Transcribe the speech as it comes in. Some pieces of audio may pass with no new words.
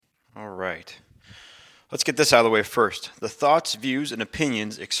All right. Let's get this out of the way first. The thoughts, views, and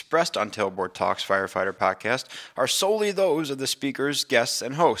opinions expressed on Tailboard Talks Firefighter Podcast are solely those of the speakers, guests,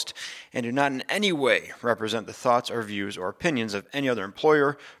 and host, and do not in any way represent the thoughts or views or opinions of any other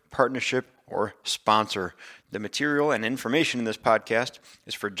employer, partnership, or sponsor. The material and information in this podcast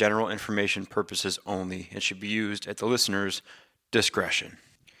is for general information purposes only and should be used at the listener's discretion.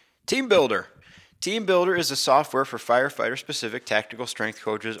 Team Builder. Team Builder is a software for firefighter-specific tactical strength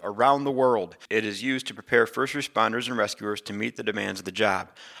coaches around the world. It is used to prepare first responders and rescuers to meet the demands of the job.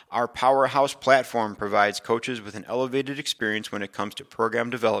 Our powerhouse platform provides coaches with an elevated experience when it comes to program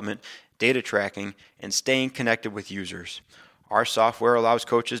development, data tracking, and staying connected with users. Our software allows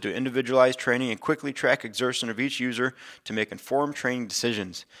coaches to individualize training and quickly track exertion of each user to make informed training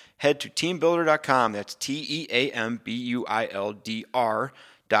decisions. Head to teambuilder.com, that's TEAMBUILDR.com,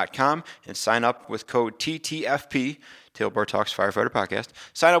 and sign up with code TTFP, Tailboard Talks Firefighter Podcast.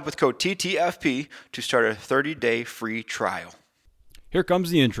 Sign up with code TTFP to start a 30-day free trial. Here comes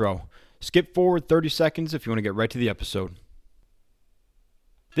the intro. Skip forward 30 seconds if you want to get right to the episode.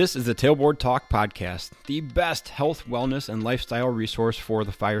 This is the Tailboard Talk Podcast, the best health, wellness, and lifestyle resource for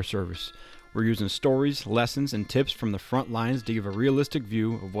the fire service. We're using stories, lessons, and tips from the front lines to give a realistic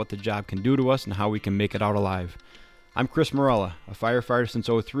view of what the job can do to us and how we can make it out alive. I'm Chris Morella, a firefighter since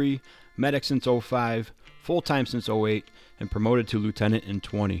 03, medic since 05, full-time since 08, and promoted to lieutenant in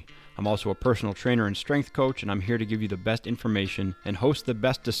 20. I'm also a personal trainer and strength coach, and I'm here to give you the best information and host the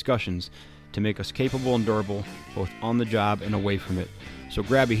best discussions to make us capable and durable, both on the job and away from it. So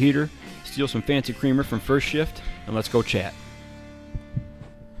grab a heater, steal some fancy creamer from First Shift, and let's go chat.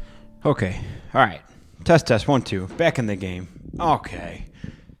 Okay, all right. Test, 1, 2. Back in the game. Okay.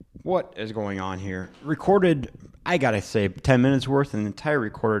 What is going on here? Recorded, I gotta say, 10 minutes worth, and the entire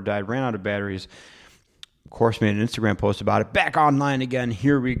recorder died, ran out of batteries. Of course, made an Instagram post about it. Back online again.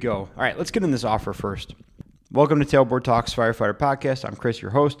 Here we go. All right, let's get in this offer first. Welcome to Tailboard Talks Firefighter Podcast. I'm Chris,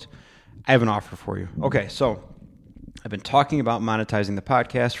 your host. I have an offer for you. Okay, so I've been talking about monetizing the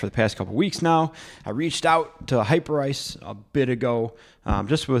podcast for the past couple weeks now. I reached out to Hyperice a bit ago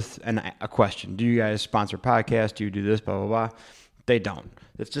just with a question. Do you guys sponsor podcasts? Do you do this, blah, blah, blah? They don't.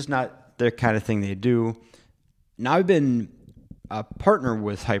 It's just not their kind of thing they do. Now I've been a partner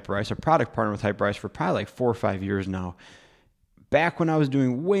with Hyperice, a product partner with Hyperice for probably like 4 or 5 years now. Back when I was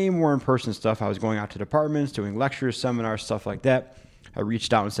doing way more in-person stuff, I was going out to departments, doing lectures, seminars, stuff like that. I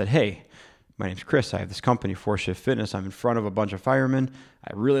reached out and said, hey, my name's Chris. I have this company, 4Shift Fitness. I'm in front of a bunch of firemen.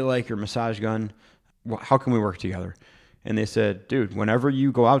 I really like your massage gun. How can we work together? And they said, dude, whenever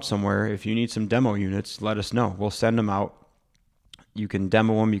you go out somewhere, if you need some demo units, let us know. We'll send them out. You can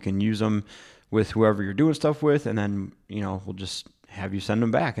demo them. You can use them with whoever you're doing stuff with. And then, we'll just have you send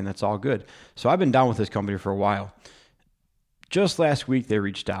them back. And that's all good. So I've been down with this company for a while. Just last week, they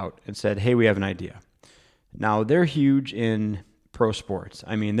reached out and said, hey, we have an idea. Now, they're huge in pro sports.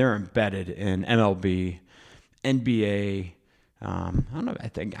 I mean, they're embedded in MLB, NBA. I don't know.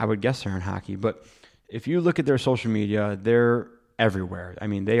 I would guess they're in hockey. But if you look at their social media, they're everywhere. I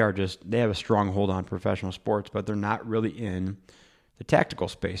mean, they have a strong hold on professional sports, but they're not really in the tactical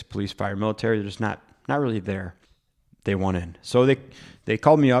space. Police, fire, military, they're just not really there. They want in. So they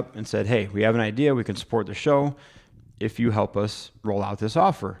called me up and said, hey, we have an idea. We can support the show if you help us roll out this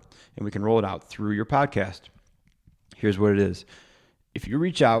offer. And we can roll it out through your podcast. Here's what it is. If you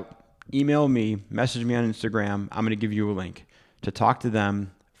reach out, email me, message me on Instagram, I'm going to give you a link to talk to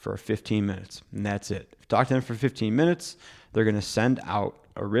them for 15 minutes. And that's it. If you talk to them for 15 minutes, they're going to send out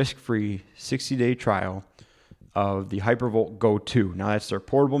a risk-free 60-day trial of the Hypervolt Go 2. Now, that's their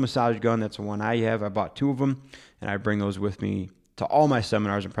portable massage gun. That's the one I have. I bought 2 of them, and I bring those with me to all my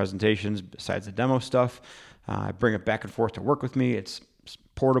seminars and presentations besides the demo stuff. I bring it back and forth to work with me. It's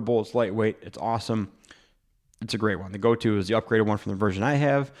portable. It's lightweight. It's awesome. It's a great one. The Go 2 is the upgraded one from the version I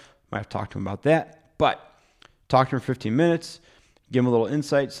have. Might have talked to them about that. But talk to them for 15 minutes, give them a little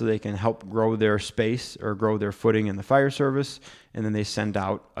insight so they can help grow their space or grow their footing in the fire service. And then they send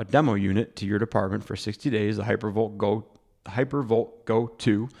out a demo unit to your department for 60 days, the Hypervolt Go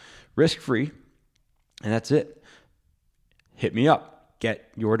 2, risk-free. And that's it. Hit me up. Get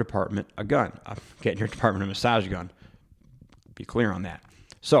your department a gun. Get your department a massage gun. Be clear on that.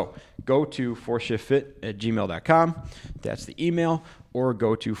 So go to 4shiftfit@gmail.com. That's the email. Or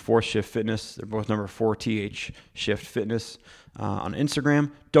go to 4Shift Fitness. They're both number 4TH Shift Fitness on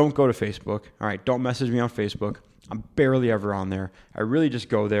Instagram. Don't go to Facebook. All right, don't message me on Facebook. I'm barely ever on there. I really just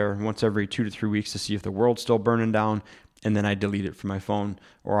go there once every 2 to 3 weeks to see if the world's still burning down, and then I delete it from my phone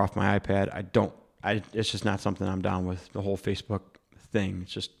or off my iPad. It's just not something I'm down with, the whole Facebook thing.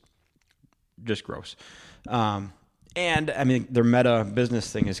 It's just gross. And I mean, their Meta business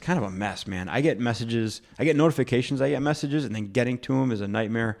thing is kind of a mess, man. I get notifications, I get messages, and then getting to them is a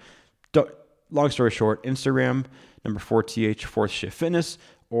nightmare. Long story short, Instagram, number 4th, Fourth Shift Fitness,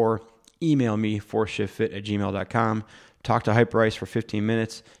 or email me, fourthshiftfit@gmail.com. Talk to Hyperice for 15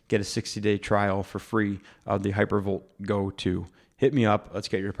 minutes. Get a 60-day trial for free of the Hypervolt Go 2. Hit me up. Let's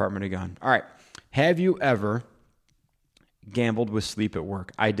get your department a gun. All right. Have you ever gambled with sleep at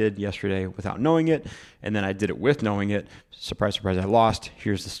work? I did yesterday without knowing it, and then I did it with knowing it. Surprise, surprise, I lost.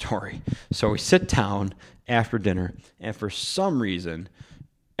 Here's the story. So we sit down after dinner, and for some reason,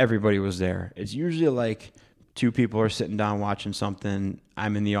 everybody was there. It's usually like 2 people are sitting down watching something.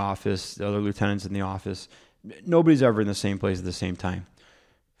 I'm in the office. The other lieutenant's in the office. Nobody's ever in the same place at the same time.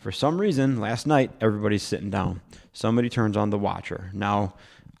 For some reason, last night, everybody's sitting down. Somebody turns on The Watcher. Now,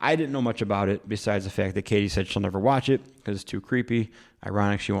 I didn't know much about it besides the fact that Katie said she'll never watch it because it's too creepy.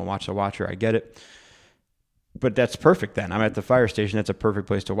 Ironic, she won't watch The Watcher. I get it. But that's perfect then. I'm at the fire station. That's a perfect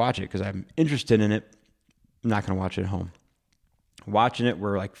place to watch it because I'm interested in it. I'm not going to watch it at home. Watching it,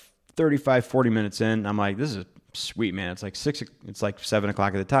 we're like 35, 40 minutes in. I'm like, this is sweet, man. It's like 7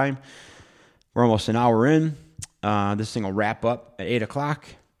 o'clock at the time. We're almost an hour in. This thing will wrap up at 8 o'clock.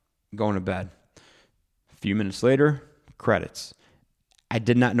 Going to bed. A few minutes later, credits. I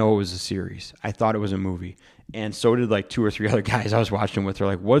did not know it was a series. I thought it was a movie. And so did like 2 or 3 other guys I was watching with. They're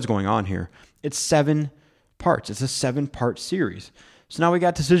like, what's going on here? It's 7 parts. It's a 7-part series. So now we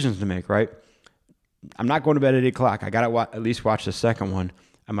got decisions to make, right? I'm not going to bed at 8 o'clock. I got to at least watch the second one.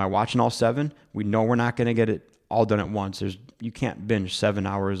 Am I watching all 7? We know we're not going to get it all done at once. You can't binge 7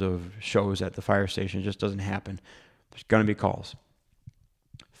 hours of shows at the fire station. It just doesn't happen. There's going to be calls.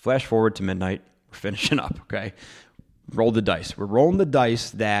 Flash forward to midnight. We're finishing up, okay? Roll the dice. We're rolling the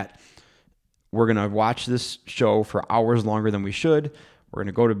dice that we're going to watch this show for hours longer than we should. We're going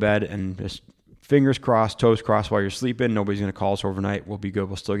to go to bed and just fingers crossed, toes crossed while you're sleeping. Nobody's going to call us overnight. We'll be good.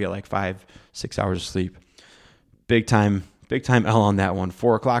 We'll still get like 5-6 hours of sleep. Big time L on that one.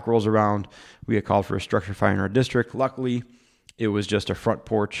 4 o'clock rolls around. We get called for a structure fire in our district. Luckily, it was just a front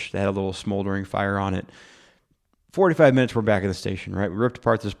porch that had a little smoldering fire on it. 45 minutes, we're back at the station, right? We ripped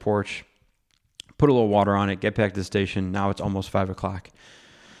apart this porch, put a little water on it, get back to the station. Now it's almost 5 o'clock.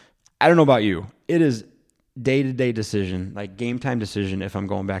 I don't know about you. It is day-to-day decision, like game time decision if I'm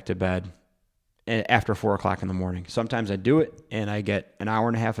going back to bed after 4 o'clock in the morning. Sometimes I do it and I get an hour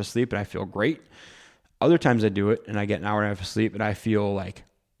and a half of sleep and I feel great. Other times I do it and I get an hour and a half of sleep and I feel like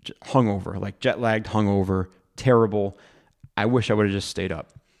hungover, like jet-lagged, hungover, terrible. I wish I would have just stayed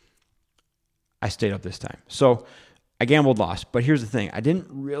up. I stayed up this time. So I gambled, lost. But here's the thing. I didn't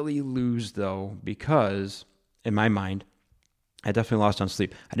really lose, though, because in my mind, I definitely lost on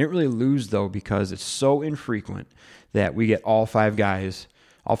sleep. I didn't really lose, though, because it's so infrequent that we get all 5 guys,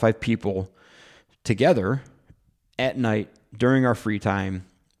 all 5 people together at night during our free time,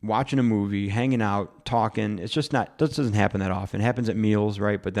 watching a movie, hanging out, talking. It's just not, this doesn't happen that often. It happens at meals,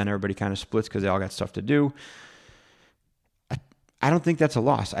 right? But then everybody kind of splits because they all got stuff to do. I don't think that's a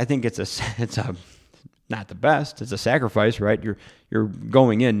loss. I think it's a not the best. It's a sacrifice, right? You're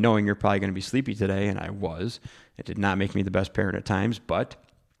going in knowing you're probably going to be sleepy today, and I was. It did not make me the best parent at times, but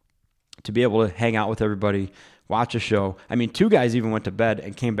to be able to hang out with everybody, watch a show. I mean, 2 guys even went to bed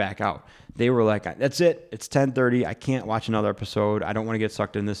and came back out. They were like, that's it. It's 10:30. I can't watch another episode. I don't want to get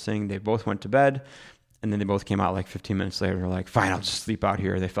sucked in this thing. They both went to bed. And then they both came out like 15 minutes later. They're like, fine, I'll just sleep out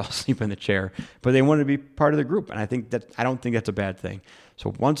here. They fell asleep in the chair. But they wanted to be part of the group. And I don't think that's a bad thing.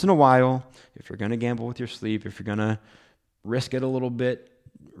 So once in a while, if you're going to gamble with your sleep, if you're going to risk it a little bit,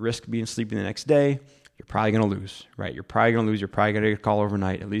 risk being sleepy the next day, you're probably going to lose, right? You're probably going to lose. You're probably going to get a call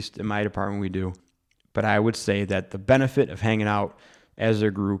overnight. At least in my department, we do. But I would say that the benefit of hanging out as a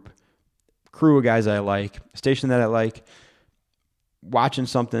group, crew of guys I like, station that I like, watching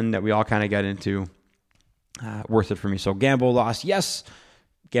something that we all kind of got into, worth it for me. So gamble, loss, yes.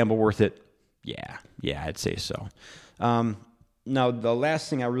 Gamble, worth it, yeah, I'd say so. Now, the last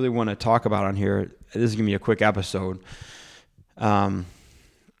thing I really want to talk about on here, this is going to be a quick episode,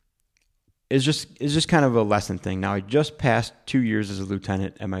 is just kind of a lesson thing. Now, I just passed 2 years as a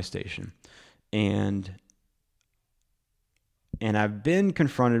lieutenant at my station, and I've been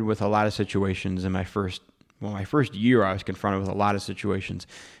confronted with a lot of situations in my first year. I was confronted with a lot of situations,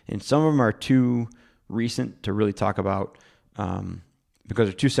 and some of them are too recent to really talk about because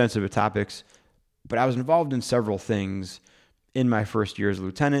they're too sensitive topics. But I was involved in several things in my first year as a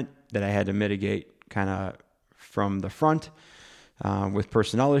lieutenant that I had to mitigate kind of from the front with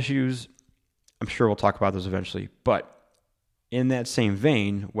personnel issues. I'm sure we'll talk about those eventually. But in that same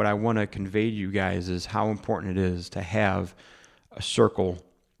vein, what I want to convey to you guys is how important it is to have a circle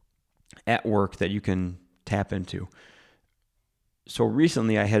at work that you can tap into. So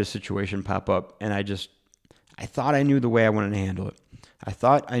recently I had a situation pop up, and I thought I knew the way I wanted to handle it. I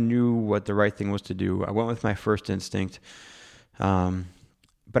thought I knew what the right thing was to do. I went with my first instinct.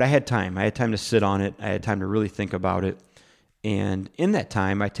 But I had time. I had time to sit on it. I had time to really think about it. And in that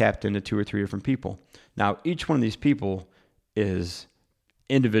time, I tapped into 2 or 3 different people. Now, each one of these people is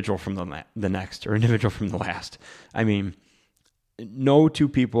individual from the next, or individual from the last. I mean, no 2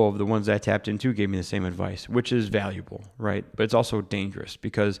 people of the ones I tapped into gave me the same advice, which is valuable, right? But it's also dangerous,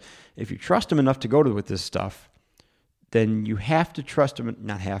 because if you trust them enough to go with this stuff, then you have to trust them,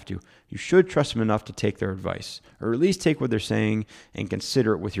 you should trust them enough to take their advice, or at least take what they're saying and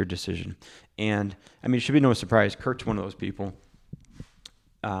consider it with your decision. And I mean, it should be no surprise, Kurt's one of those people.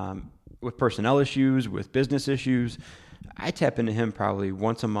 With personnel issues, with business issues, I tap into him probably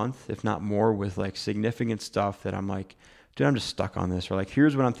once a month, if not more, with like significant stuff that I'm like, dude, I'm just stuck on this, or like,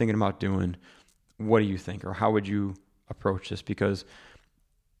 here's what I'm thinking about doing. What do you think? Or how would you approach this? Because,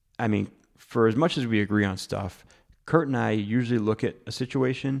 I mean, for as much as we agree on stuff, Kurt and I usually look at a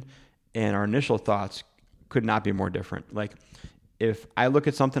situation and our initial thoughts could not be more different. Like, if I look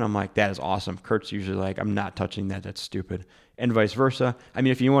at something, I'm like, that is awesome. Kurt's usually like, I'm not touching that. That's stupid. And vice versa. I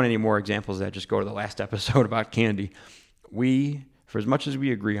mean, if you want any more examples of that, just go to the last episode about candy. For as much as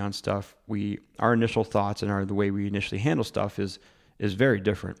we agree on stuff, our initial thoughts and the way we initially handle stuff is very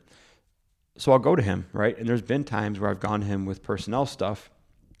different. So I'll go to him, right? And there's been times where I've gone to him with personnel stuff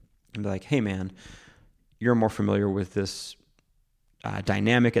and be like, hey man, you're more familiar with this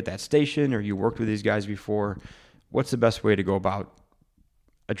dynamic at that station, or you worked with these guys before. What's the best way to go about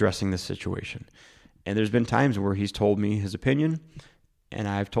addressing this situation? And there's been times where he's told me his opinion, and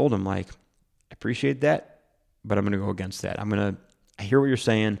I've told him, like, I appreciate that, but I'm going to go against that. I hear what you're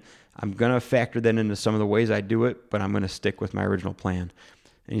saying. I'm going to factor that into some of the ways I do it, but I'm going to stick with my original plan.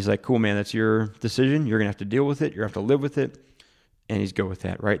 And he's like, cool, man, that's your decision. You're going to have to deal with it. You're going to have to live with it. And he's good with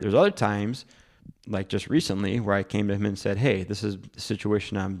that, right? There's other times, like just recently, where I came to him and said, hey, this is the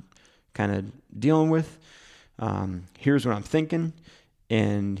situation I'm kind of dealing with. Here's what I'm thinking.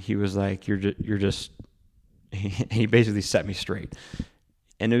 And he was like, you're just he basically set me straight.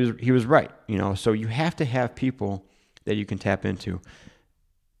 And he was right, so you have to have people that you can tap into.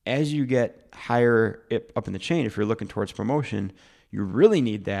 As you get higher up in the chain, if you're looking towards promotion, you really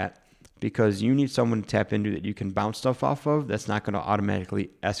need that, because you need someone to tap into that you can bounce stuff off of that's not going to automatically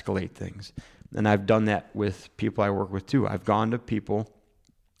escalate things. And I've done that with people I work with too. I've gone to people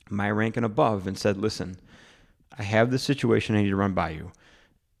my rank and above and said, listen, I have this situation I need to run by you.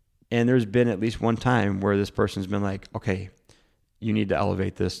 And there's been at least one time where this person's been like, okay, you need to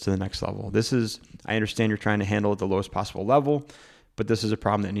elevate this to the next level. I understand you're trying to handle it at the lowest possible level, but this is a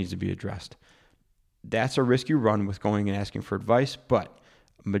problem that needs to be addressed. That's a risk you run with going and asking for advice, but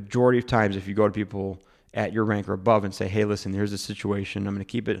majority of times if you go to people at your rank or above and say, hey, listen, here's the situation. I'm going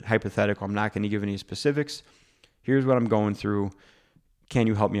to keep it hypothetical. I'm not going to give any specifics. Here's what I'm going through. Can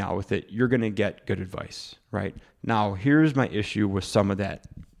you help me out with it? You're going to get good advice, right? Now, here's my issue with some of that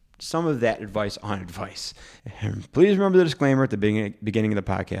advice on advice. And please remember the disclaimer at the beginning of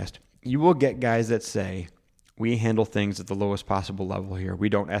the podcast. You will get guys that say, we handle things at the lowest possible level here. We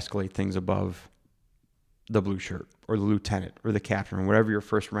don't escalate things above the blue shirt or the lieutenant or the captain or whatever your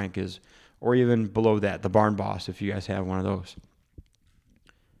first rank is, or even below that, the barn boss, if you guys have one of those.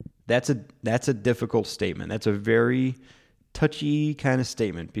 That's a difficult statement. That's a very touchy kind of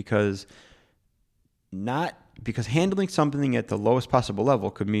statement, because handling something at the lowest possible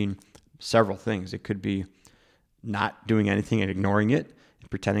level could mean several things. It could be not doing anything and ignoring it,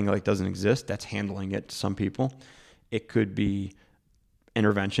 pretending like it doesn't exist. That's handling it to some people. It could be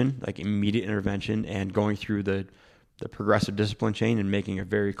intervention, like immediate intervention, and going through the progressive discipline chain and making it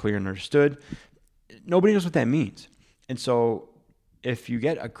very clear and understood. Nobody knows what that means. And so if you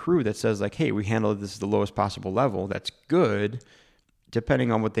get a crew that says like, hey, we handle this at the lowest possible level, that's good,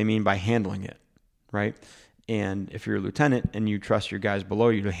 depending on what they mean by handling it, right? And if you're a lieutenant and you trust your guys below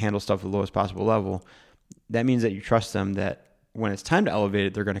you to handle stuff at the lowest possible level, that means that you trust them that when it's time to elevate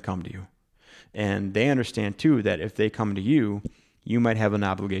it, they're going to come to you. And they understand too that if they come to you, you might have an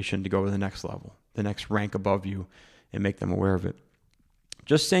obligation to go to the next level, the next rank above you, and make them aware of it.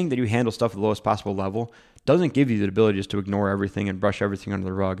 Just saying that you handle stuff at the lowest possible level doesn't give you the ability just to ignore everything and brush everything under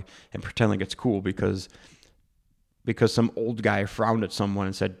the rug and pretend like it's cool because some old guy frowned at someone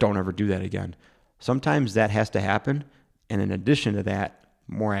and said, don't ever do that again. Sometimes that has to happen, and in addition to that,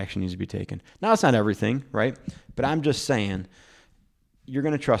 more action needs to be taken. Now, it's not everything, right? But I'm just saying, you're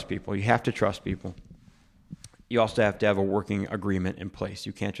going to trust people. You have to trust people. You also have to have a working agreement in place.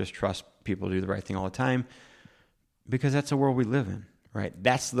 You can't just trust people to do the right thing all the time, because that's the world we live in, right?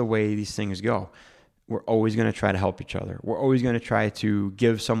 That's the way these things go. we're always going to try to help each other. We're always going to try to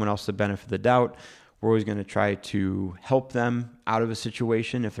give someone else the benefit of the doubt. We're always going to try to help them out of a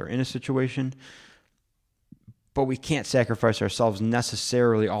situation if they're in a situation. But we can't sacrifice ourselves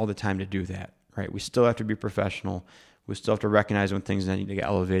necessarily all the time to do that, right? We still have to be professional. We still have to recognize when things need to get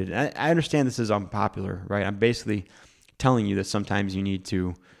elevated. And I understand this is unpopular, right? I'm basically telling you that sometimes you need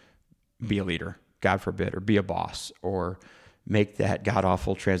to be a leader, God forbid, or be a boss, or make that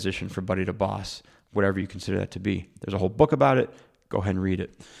god-awful transition from buddy to boss, whatever you consider that to be. There's a whole book about it. Go ahead and read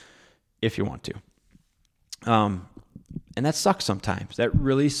it if you want to. And that sucks sometimes. That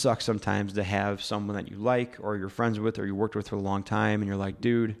really sucks sometimes to have someone that you like or you're friends with or you worked with for a long time and you're like,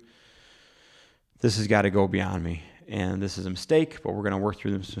 dude, this has got to go beyond me. And this is a mistake, but we're going to work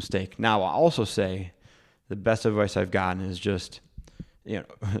through this mistake. Now, I'll also say the best advice I've gotten is just,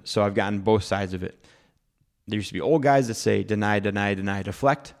 so I've gotten both sides of it. There used to be old guys that say deny, deny, deny,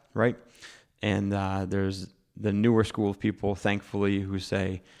 deflect, right? And there's the newer school of people, thankfully, who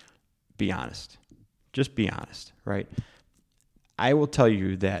say be honest. Just be honest, right? I will tell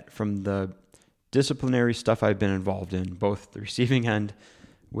you that from the disciplinary stuff I've been involved in, both the receiving end,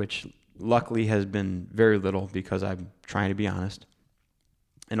 which luckily has been very little because I'm trying to be honest,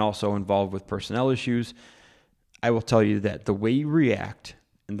 and also involved with personnel issues, I will tell you that the way you react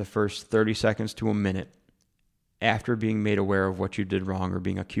in the first 30 seconds to a minute after being made aware of what you did wrong or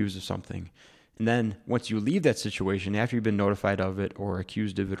being accused of something, and then once you leave that situation, after you've been notified of it or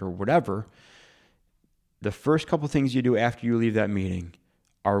accused of it or whatever, the first couple things you do after you leave that meeting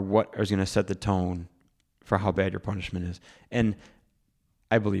are what is going to set the tone for how bad your punishment is. And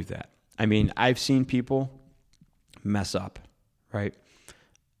I believe that. I mean, I've seen people mess up, right?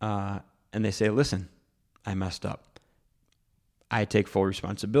 And they say, listen, I messed up. I take full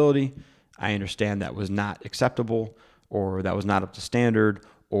responsibility. I understand that was not acceptable, or that was not up to standard,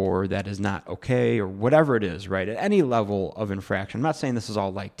 or that is not okay, or whatever it is, right? At any level of infraction. I'm not saying this is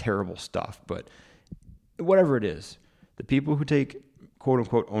all like terrible stuff, but whatever it is, the people who take quote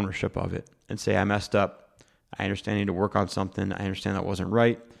unquote ownership of it and say, I messed up. I understand I need to work on something. I understand that wasn't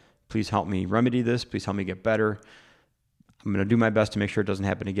right. Please help me remedy this. Please help me get better. I'm going to do my best to make sure it doesn't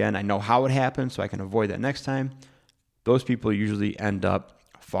happen again. I know how it happened, so I can avoid that next time. Those people usually end up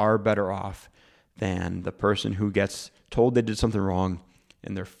far better off than the person who gets told they did something wrong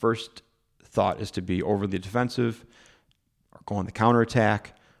and their first thought is to be overly defensive or go on the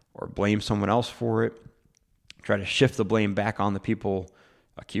counterattack or blame someone else for it, try to shift the blame back on the people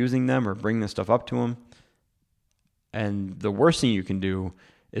accusing them or bring this stuff up to them. And the worst thing you can do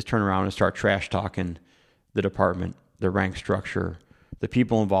is turn around and start trash talking the department, the rank structure, the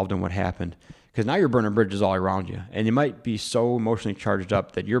people involved in what happened. Because now you're burning bridges all around you. And you might be so emotionally charged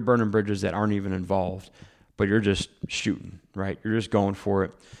up that you're burning bridges that aren't even involved, but you're just shooting, right? You're just going for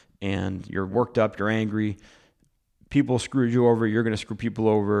it. And you're worked up, you're angry. People screwed you over, you're going to screw people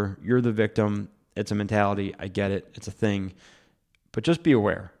over. You're the victim. It's a mentality. I get it. It's a thing. But just be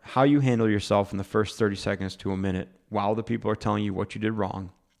aware how you handle yourself in the first 30 seconds to a minute while the people are telling you what you did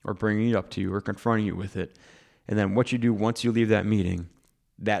wrong or bringing it up to you or confronting you with it. And then what you do once you leave that meeting,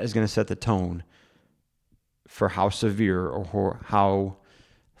 that is going to set the tone for how severe or how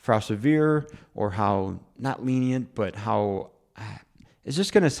not lenient, but how it's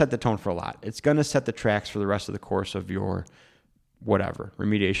just going to set the tone for a lot. It's going to set the tracks for the rest of the course of your whatever,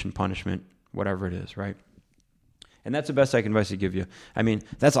 remediation, punishment, whatever it is, right? And that's the best advice to give you. I mean,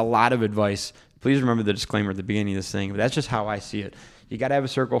 that's a lot of advice. Please remember the disclaimer at the beginning of this thing, but that's just how I see it. You got to have a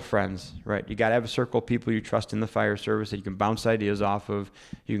circle of friends, right? You got to have a circle of people you trust in the fire service that you can bounce ideas off of,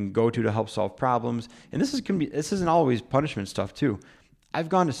 you can go to help solve problems. And this isn't always punishment stuff too. I've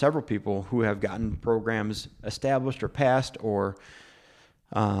gone to several people who have gotten programs established or passed or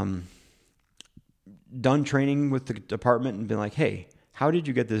done training with the department and been like, hey, how did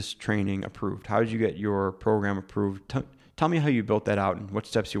you get this training approved? How did you get your program approved? Tell me how you built that out and what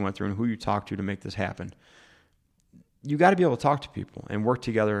steps you went through and who you talked to make this happen. You got to be able to talk to people and work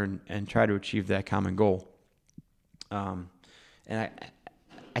together and try to achieve that common goal. And I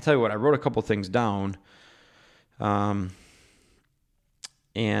tell you what, I wrote a couple things down, and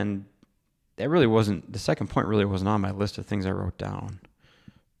that really wasn't, the second point really wasn't on my list of things I wrote down.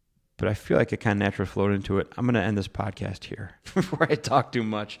 But I feel like it kind of naturally flowed into it. I'm going to end this podcast here before I talk too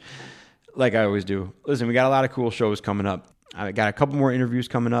much, like I always do. Listen, we got a lot of cool shows coming up. I got a couple more interviews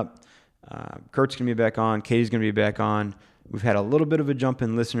coming up. Kurt's going to be back on. Katie's going to be back on. We've had a little bit of a jump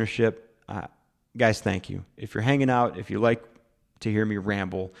in listenership. Guys, thank you. If you're hanging out, if you like to hear me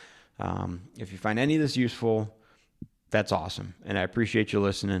ramble, if you find any of this useful, that's awesome. And I appreciate you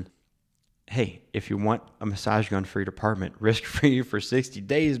listening. hey, if you want a massage gun for your department, risk-free for 60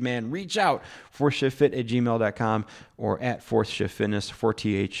 days, man, reach out, fourthshiftfit@gmail.com or at Fourth Shift Fitness,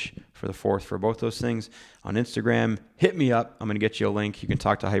 4TH for the fourth for both those things. On Instagram, hit me up. I'm going to get you a link. You can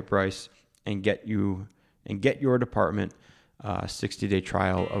talk to Hype Bryce and get your department 60-day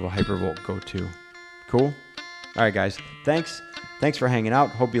trial of a Hypervolt Go 2. Cool? All right, guys. Thanks for hanging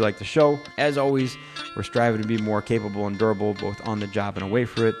out. Hope you like the show. As always, we're striving to be more capable and durable both on the job and away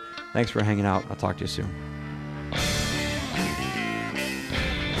from it. Thanks for hanging out. I'll talk to you soon.